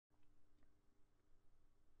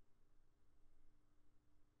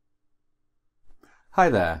Hi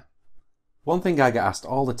there. One thing I get asked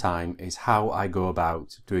all the time is how I go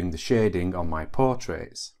about doing the shading on my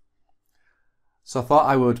portraits. So I thought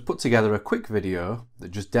I would put together a quick video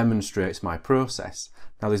that just demonstrates my process.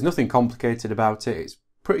 Now there's nothing complicated about it, it's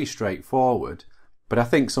pretty straightforward, but I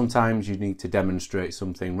think sometimes you need to demonstrate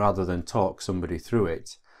something rather than talk somebody through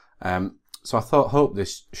it. So I hope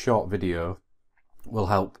this short video will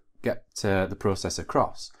help get the process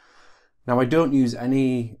across. Now I don't use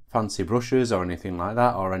any fancy brushes or anything like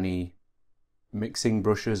that, or any mixing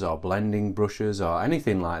brushes or blending brushes or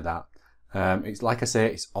anything like that. It's like I say,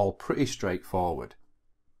 it's all pretty straightforward.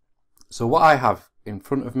 So what I have in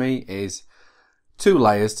front of me is two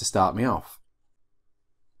layers to start me off.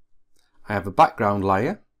 I have a background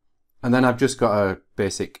layer, and then I've just got a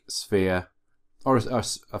basic sphere or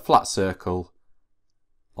a flat circle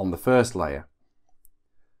on the first layer.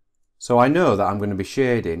 So I know that I'm going to be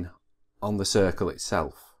shading on the circle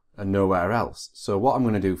itself and nowhere else. So what I'm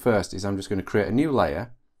going to do first is I'm just going to create a new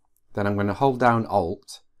layer, then I'm going to hold down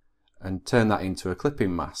Alt and turn that into a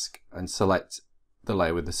clipping mask and select the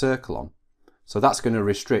layer with the circle on. So that's going to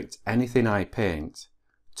restrict anything I paint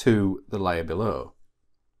to the layer below.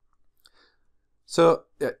 So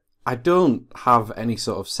I don't have any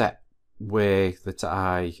sort of set way that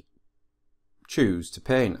I choose to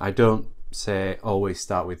paint. I don't say always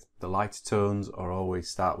start with the lighter tones or always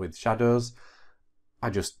start with shadows. I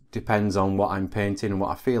just depends on what I'm painting and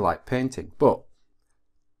what I feel like painting. But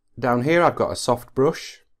down here I've got a soft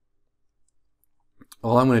brush.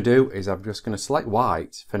 All I'm going to do is I'm just going to select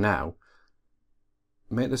white for now,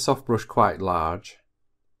 make the soft brush quite large,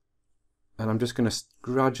 and I'm just going to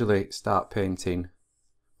gradually start painting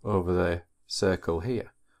over the circle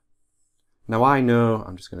here. Now I know,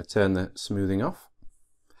 I'm just going to turn the smoothing off.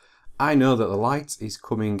 I know that the light is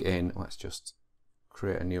coming in. Let's just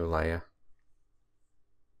create a new layer.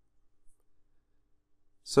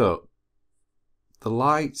 So the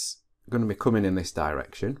light's going to be coming in this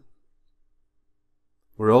direction.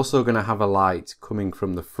 We're also going to have a light coming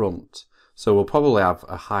from the front. So we'll probably have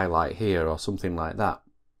a highlight here or something like that.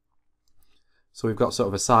 So we've got sort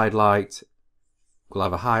of a side light. We'll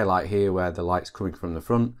have a highlight here where the light's coming from the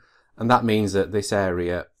front. And that means that this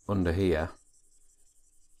area under here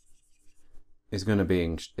is going to be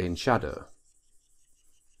in shadow.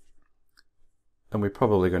 And we're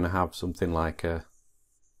probably going to have something like a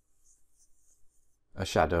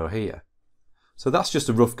shadow here. So that's just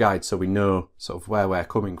a rough guide so we know sort of where we're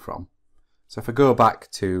coming from. So if I go back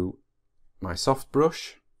to my soft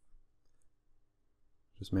brush,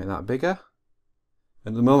 just make that bigger.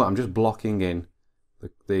 At the moment I'm just blocking in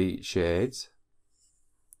the shades.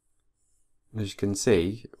 And as you can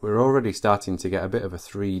see, we're already starting to get a bit of a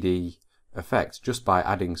 3D effect just by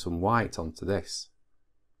adding some white onto this.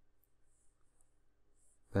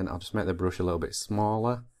 Then I'll just make the brush a little bit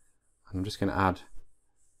smaller. I'm just going to add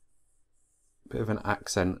a bit of an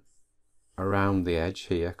accent around the edge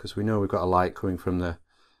here, because we know we've got a light coming from the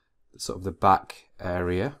sort of the back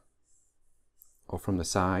area or from the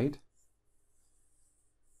side.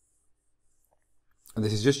 And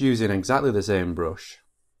this is just using exactly the same brush.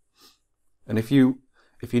 And if you're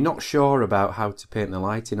not sure about how to paint the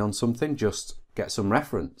lighting on something, just get some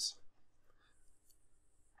reference.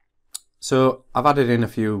 So I've added in a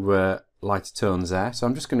few lighter tones there, so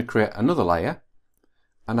I'm just going to create another layer,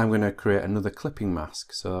 and I'm going to create another clipping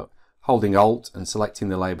mask. So holding Alt and selecting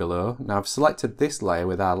the layer below. Now I've selected this layer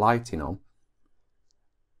with our lighting on,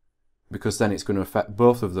 because then it's going to affect,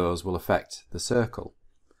 both of those will affect the circle.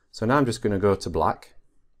 So now I'm just going to go to black,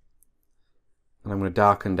 and I'm going to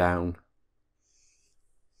darken down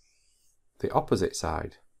the opposite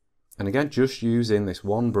side, and again just using this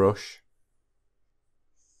one brush.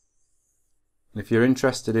 And if you're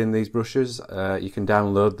interested in these brushes, you can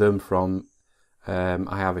download them from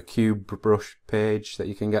I have a Cube brush page that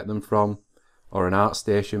you can get them from, or an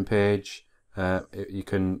ArtStation page. You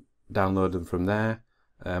can download them from there.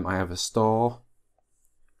 I have a store,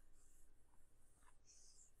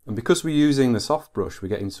 and because we're using the soft brush, we're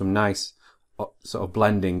getting some nice sort of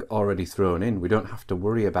blending already thrown in. We don't have to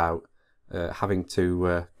worry about having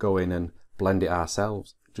to go in and blend it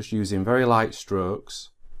ourselves. Just using very light strokes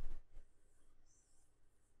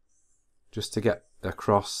just to get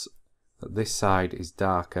across that this side is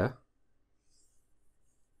darker.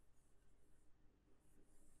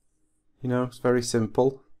 You know, it's very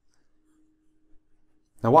simple.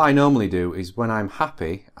 Now what I normally do is when I'm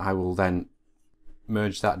happy, I will then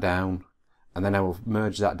merge that down, and then I will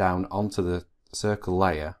merge that down onto the circle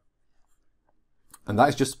layer. And that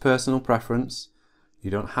is just personal preference.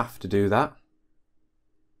 You don't have to do that.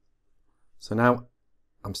 So now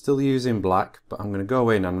I'm still using black, but I'm going to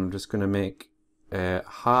go in and I'm just going to make a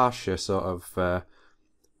harsher sort of,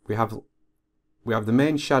 we have the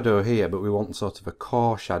main shadow here, but we want sort of a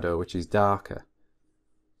core shadow which is darker.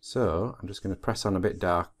 So I'm just going to press on a bit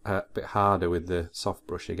harder with the soft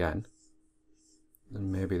brush again,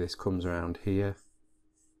 and maybe this comes around here.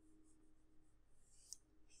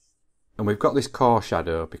 And we've got this core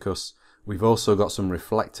shadow because we've also got some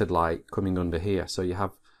reflected light coming under here, so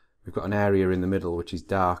we've got an area in the middle which is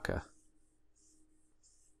darker.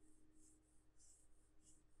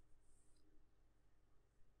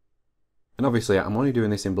 And obviously I'm only doing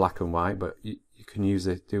this in black and white, but you can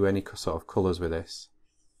do any sort of colours with this.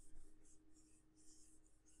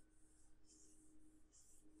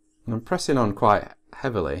 And I'm pressing on quite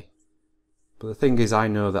heavily, but the thing is I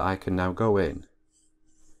know that I can now go in,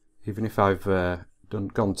 even if I've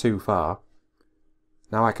gone too far.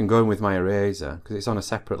 Now I can go in with my eraser, because it's on a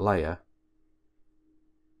separate layer.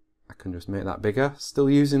 I can just make that bigger, still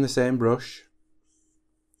using the same brush,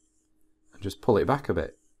 and just pull it back a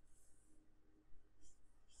bit.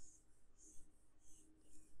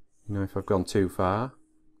 You know, if I've gone too far,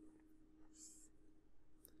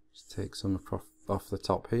 just take some off the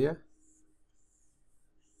top here.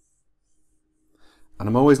 And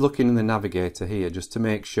I'm always looking in the navigator here just to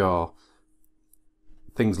make sure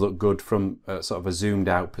things look good from sort of a zoomed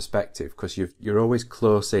out perspective, because you're always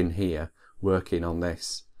close in here working on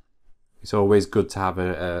this. It's always good to have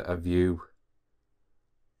a view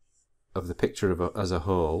of the picture as a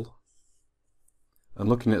whole. And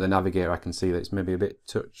looking at the navigator, I can see that it's maybe a bit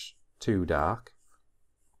too dark.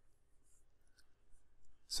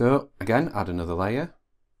 So again, add another layer.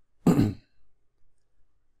 And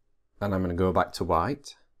I'm going to go back to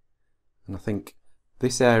white. And I think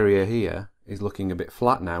this area here is looking a bit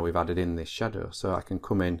flat now. We've added in this shadow, so I can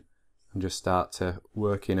come in and just start to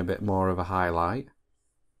work in a bit more of a highlight.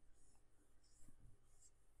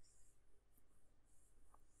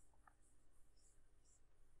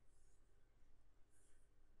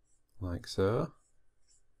 Like so.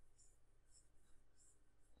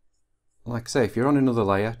 Like I say, if you're on another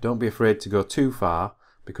layer, don't be afraid to go too far,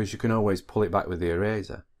 because you can always pull it back with the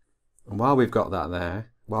eraser. And while we've got that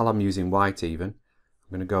there, while I'm using white even, I'm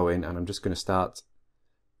going to go in and I'm just going to start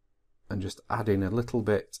and just add in a little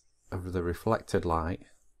bit of the reflected light.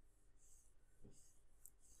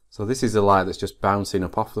 So this is the light that's just bouncing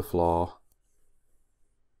up off the floor.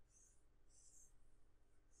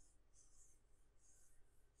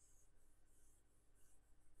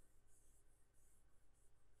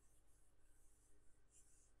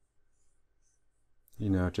 You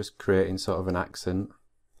know, just creating sort of an accent.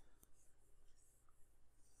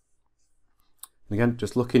 And again,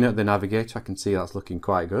 just looking at the navigator, I can see that's looking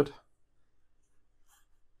quite good.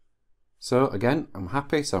 So again, I'm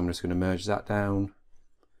happy, so I'm just going to merge that down.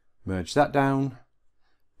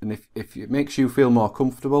 And if it makes you feel more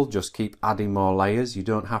comfortable, just keep adding more layers. You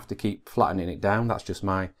don't have to keep flattening it down. That's just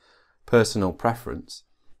my personal preference.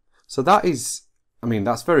 So that is, I mean,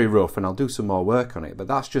 that's very rough, and I'll do some more work on it, but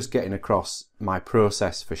that's just getting across my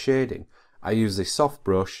process for shading. I use this soft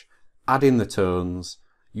brush, add in the tones,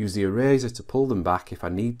 use the eraser to pull them back if I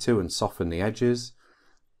need to and soften the edges.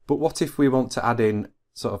 But what if we want to add in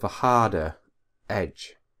sort of a harder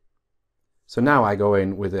edge? So now I go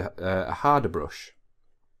in with a harder brush.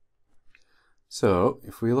 So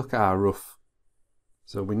if we look at our rough,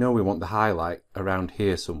 so we know we want the highlight around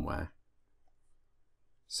here somewhere.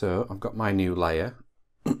 So I've got my new layer.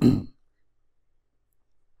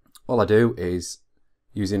 All I do is,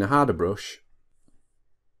 using a harder brush,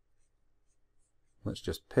 let's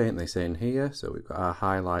just paint this in here. So we've got our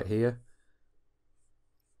highlight here.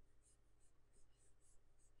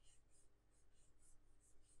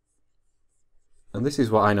 And this is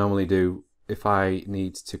what I normally do if I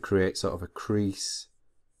need to create sort of a crease.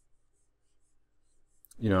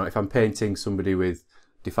 You know, if I'm painting somebody with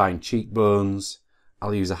defined cheekbones,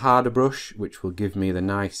 I'll use a harder brush, which will give me the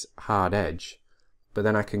nice hard edge, but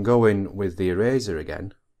then I can go in with the eraser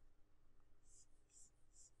again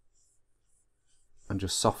and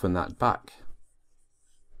just soften that back.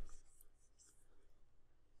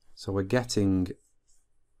 So we're getting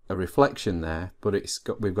a reflection there, but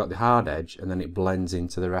we've got the hard edge, and then it blends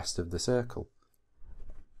into the rest of the circle.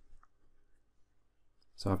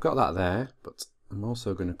 So I've got that there, but I'm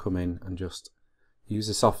also going to come in and just use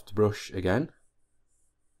a soft brush again.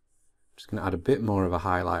 Just going to add a bit more of a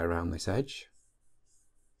highlight around this edge.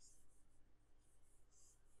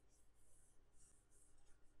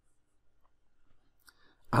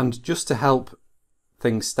 And just to help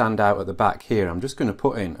things stand out at the back here, I'm just going to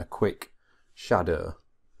put in a quick shadow.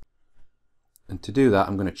 And to do that,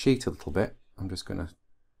 I'm going to cheat a little bit. I'm just going to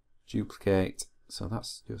duplicate. So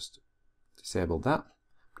that's just disabled that.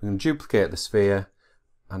 I'm going to duplicate the sphere.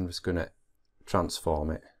 I'm just going to transform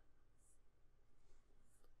it.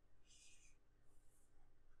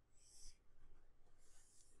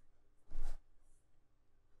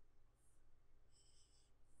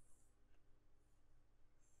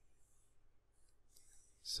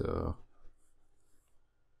 So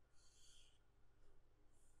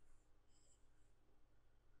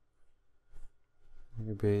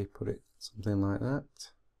maybe put it something like that.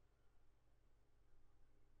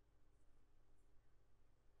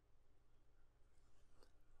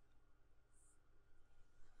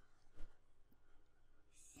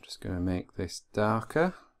 I'm just going to make this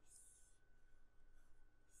darker.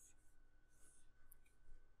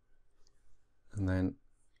 And then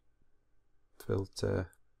filter,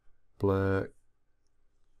 blur,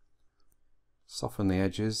 soften the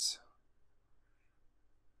edges.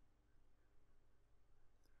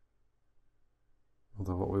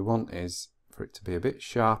 Although what we want is for it to be a bit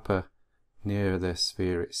sharper near the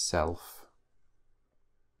sphere itself.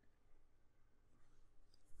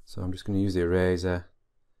 So I'm just going to use the eraser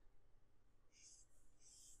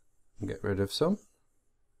and get rid of some.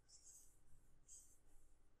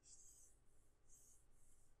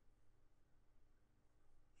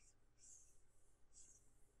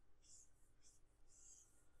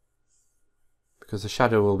 Because the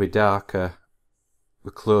shadow will be darker the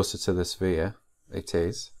closer to the sphere it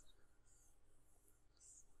is.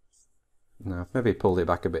 Now I've maybe pulled it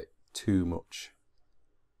back a bit too much.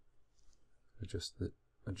 Adjust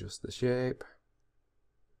the shape.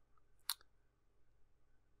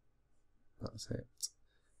 That's it.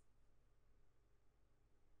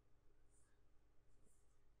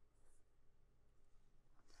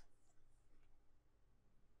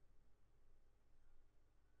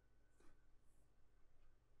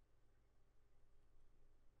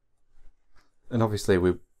 And obviously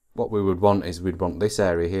what we would want is we'd want this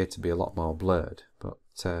area here to be a lot more blurred, but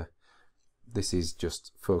this is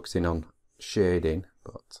just focusing on shading,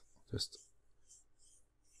 but just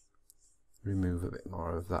remove a bit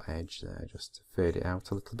more of that edge there just to fade it out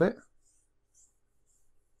a little bit.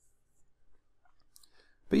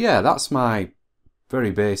 But yeah, that's my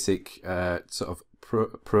very basic sort of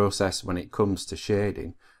process when it comes to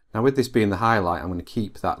shading. Now with this being the highlight, I'm going to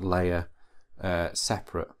keep that layer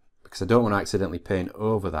separate, because I don't want to accidentally paint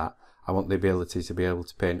over that. I want the ability to be able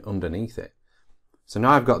to paint underneath it. So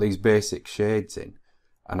now I've got these basic shades in,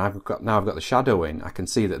 and now I've got the shadow in, I can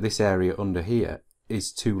see that this area under here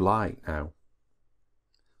is too light now.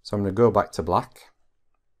 So I'm going to go back to black,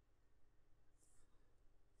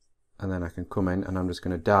 and then I can come in and I'm just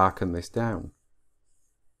going to darken this down.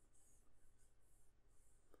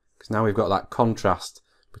 Because now we've got that contrast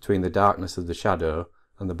between the darkness of the shadow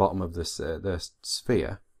and the bottom of the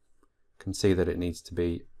sphere. Can see that it needs to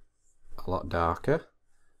be a lot darker,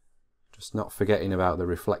 just not forgetting about the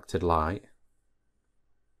reflected light.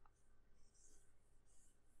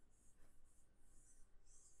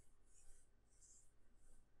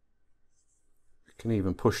 We can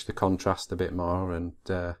even push the contrast a bit more and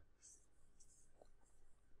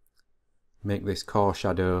make this core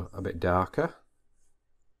shadow a bit darker.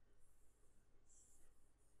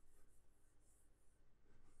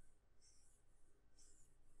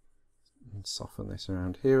 Soften this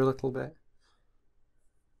around here a little bit.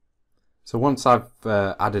 So once I've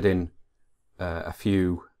added in a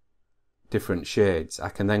few different shades, I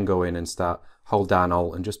can then go in and hold down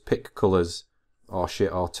Alt and just pick colours or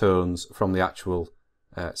tones from the actual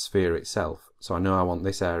sphere itself. So I know I want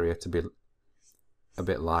this area to be a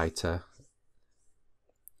bit lighter.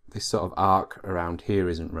 This sort of arc around here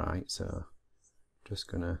isn't right, so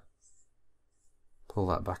just gonna pull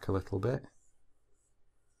that back a little bit.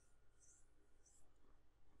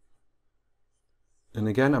 And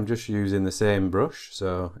again, I'm just using the same brush,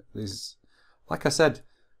 so like I said,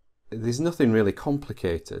 there's nothing really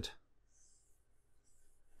complicated.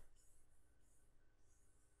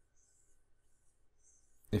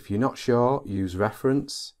 If you're not sure, use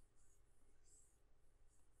reference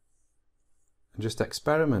and just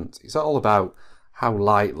experiment. It's all about how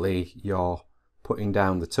lightly you're putting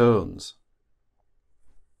down the tones.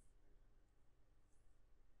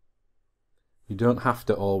 You don't have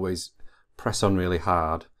to always press on really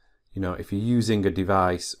hard. You know, if you're using a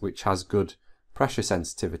device which has good pressure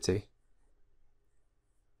sensitivity,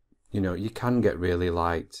 you know, you can get really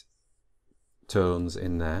light tones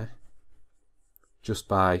in there just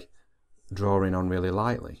by drawing on really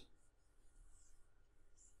lightly.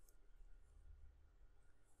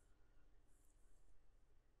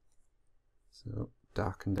 So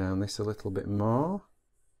darken down this a little bit more.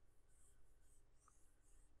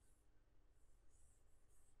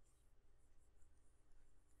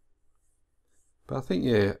 But I think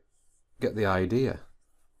you get the idea.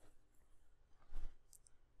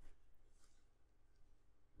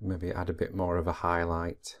 Maybe add a bit more of a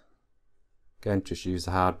highlight. Again, just use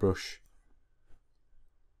the hard brush.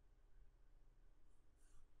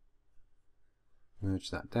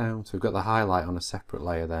 Merge that down. So we've got the highlight on a separate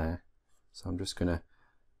layer there. So I'm just going to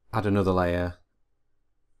add another layer.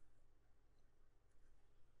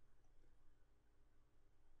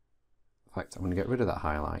 In fact, I'm going to get rid of that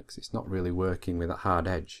highlight because it's not really working with that hard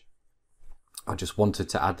edge. I just wanted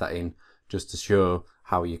to add that in just to show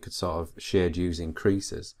how you could sort of shade using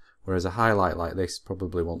creases, whereas a highlight like this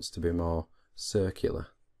probably wants to be more circular.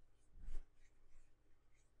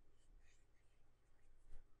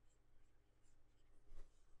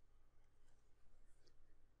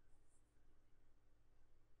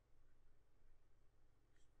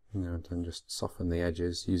 And then just soften the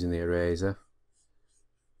edges using the eraser.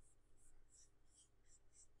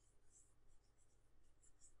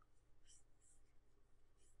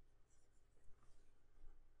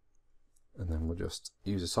 And then we'll just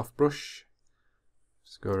use a soft brush,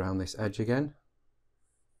 just go around this edge again,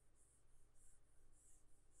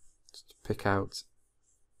 just to pick out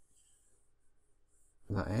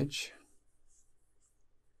that edge.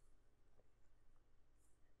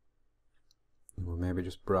 And we'll maybe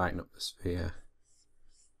just brighten up the sphere.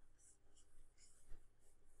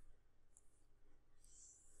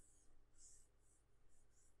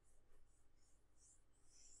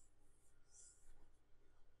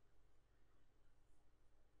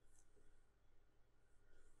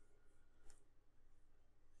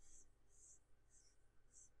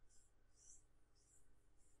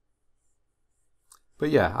 But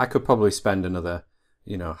yeah, I could probably spend another,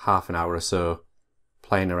 half an hour or so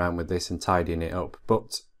playing around with this and tidying it up.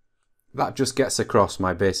 But that just gets across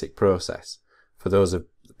my basic process for those of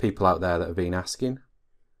the people out there that have been asking.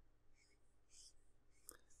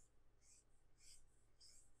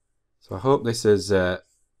 So I hope this has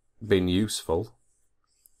been useful.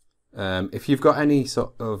 If you've got any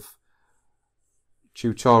sort of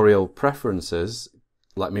tutorial preferences,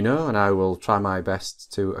 let me know and I will try my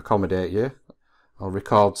best to accommodate you. I'll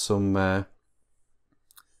record some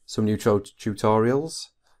new tutorials.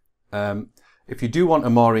 If you do want a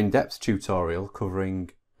more in-depth tutorial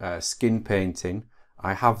covering skin painting,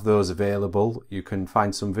 I have those available. You can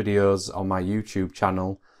find some videos on my YouTube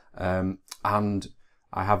channel, and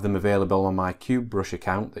I have them available on my CubeBrush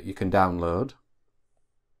account that you can download.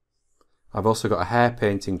 I've also got a hair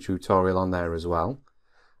painting tutorial on there as well.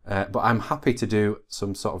 But I'm happy to do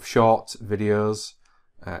some sort of short videos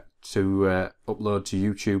to upload to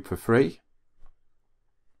YouTube for free.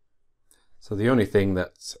 So the only thing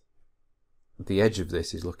that the edge of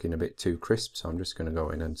this is looking a bit too crisp, so I'm just going to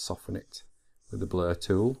go in and soften it with the blur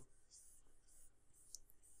tool.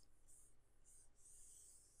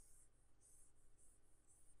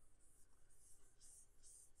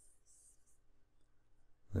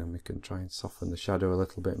 Then we can try and soften the shadow a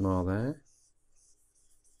little bit more there.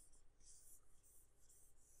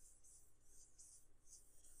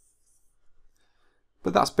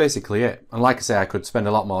 But that's basically it. And like I say, I could spend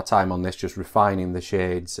a lot more time on this just refining the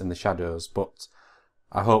shades and the shadows, but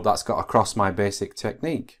I hope that's got across my basic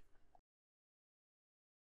technique.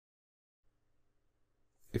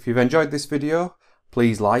 If you've enjoyed this video,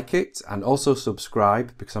 please like it and also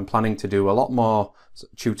subscribe, because I'm planning to do a lot more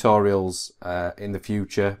tutorials in the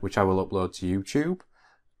future, which I will upload to YouTube.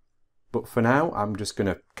 But for now, I'm just going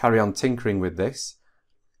to carry on tinkering with this,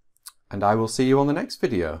 and I will see you on the next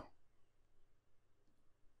video.